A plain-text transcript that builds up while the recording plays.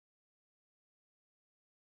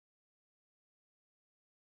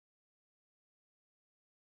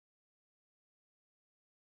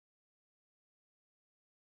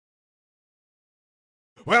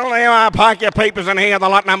Well, there are, park your peepers in here, the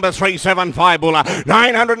lot number 375 buller.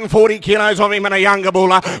 940 kilos of him and a younger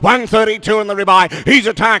buller. 132 in the ribeye. He's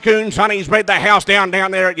a Tarcoon son, he's bred the house down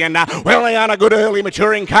there at Yenda. Well, they are a good early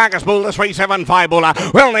maturing carcass bull, the 375 buller.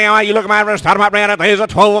 Well, now you look him over and start him up round it. There's a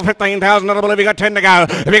 12 or 15,000 at the bull if you got 10 to go.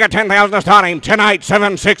 If you got 10,000 to start him, 10, 8,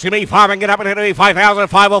 7, 6, give me 5 and get up into me 5,000.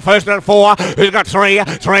 5 or first at 4. Who's got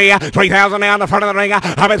 3,000 now in the front of the ringer.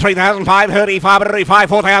 Up at 3,005, 35, 35,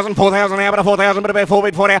 4,000 now, but a 4,000, but a 4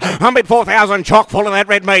 bid 40. I'm at 4,000, chock full of that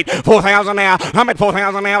red meat. 4,000 now. I'm at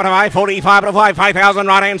 4,000 now, but a 45, but a 5,000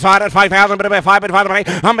 right hand side at 5,000, but a 5 bid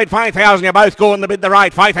 5. I'm at 5,000, you're both going the bid the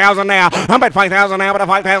right. 5,000 now. I'm at 5,000 now, but a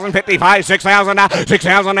 5,000, 55, 6,000 now.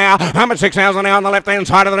 6,000 now. I'm at 6,000 now on the left hand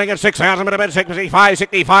side of the ring at 6,000, but a bid 65,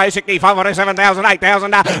 65, 65, 47,000,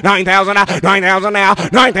 8,000 now. 9,000 now. 9,000 now.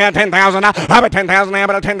 9,000, 10,000 now. I'm at 10,000 now,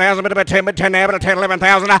 but a 10,000, but a 10, but 10 now, but a 10,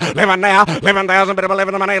 11,000 now. 11 now. 11,000, but a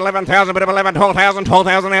 11 money. 11,000, but a 11, 12,000,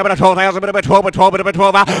 12,000 now, but a 12,000, but a 12, but 12, but a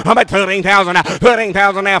 12. I'm at 13,000 now.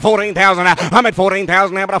 13,000 now. 14,000 now. I'm at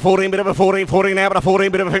 14,000 now, but a 14, but a 14, 14 now, but a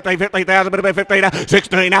 14, but a 15, 15,000, but a 15,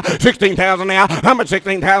 16 now. 16,000 now. I'm at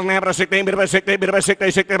 16,000 now, but a 16, but a 16, but a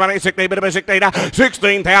 60, 60, but a 60, but a 60 now.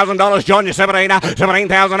 $16,000, John, you're 17 now.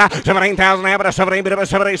 17,000 now. 17,000 now, but a 17, but a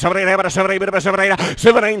 70, 70 now, but a 70, but a 70 now.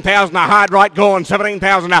 17,000 now. Hard right going.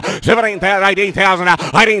 17,000 now. 17,000, 18,000 now.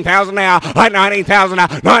 18,000 now. 19,000 now.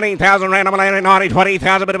 19,000 random 90,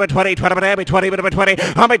 20,000, but a 20, 20, but a 20, but a 20.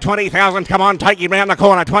 I'm at 20,000. Come on, take him round the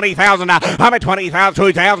corner. 20,000 now. I'm at 20,000,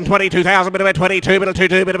 2,000, 22,000, but a 22, but a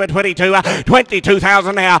 22, but a 22,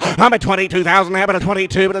 22,000 now. I'm at 22,000 now, but a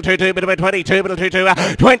 22, but a 22, but a 22, but a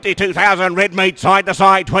 22, 22,000 red meat side to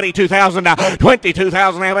side. 22,000 now.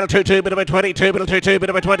 22,000 now, but a 22, but a 22, but a 22,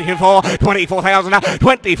 but a 24, 24,000 now.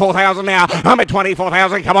 24,000 now. I'm at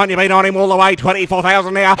 24,000. Come on, you've been on him all the way.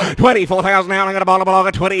 24,000 now. 24,000 now. I'm going to bowl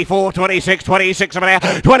at 24, 26, 26 about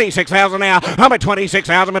there. 26,000 now. I'm at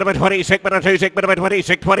 26,000, but a 26, but a 26, but a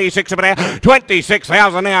 26, 26 about there.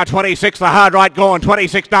 26,000 now. 26, the hard right going.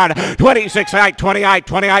 26 done. 26, 8, 28,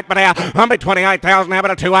 28 but now. I'm at 28,000 now,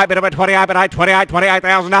 but a 28, but a 28, but 8, 28,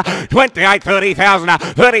 28,000 now. 28, 30,000 now.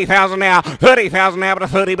 30,000 now. 30,000 now, but a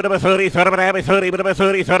 30, but a 30, 30 but a 30, but a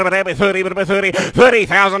 30, 30 but a 30, but a 30,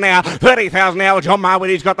 30,000 now. 30,000 now. John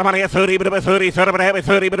Marwood, got the money at 30, but a 30, 30 but a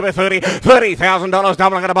 30, but a 30, $30,000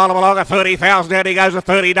 doubling at a bowl along at 30,000. There he goes at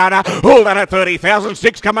 30 done. All that at 30,000.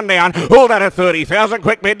 6 coming down. All that at 30,000.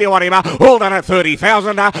 Quick bid, do you want him? All that at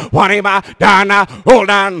 30,000. Want him? Done. All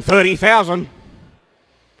done. 30,000.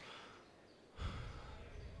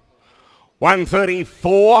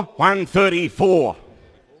 134. 134.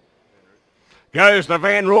 Goes to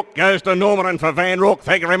Van Rook. Goes to Norman and for Van Rook.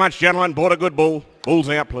 Thank you very much, gentlemen. Bought a good bull. Bulls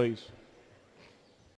out, please.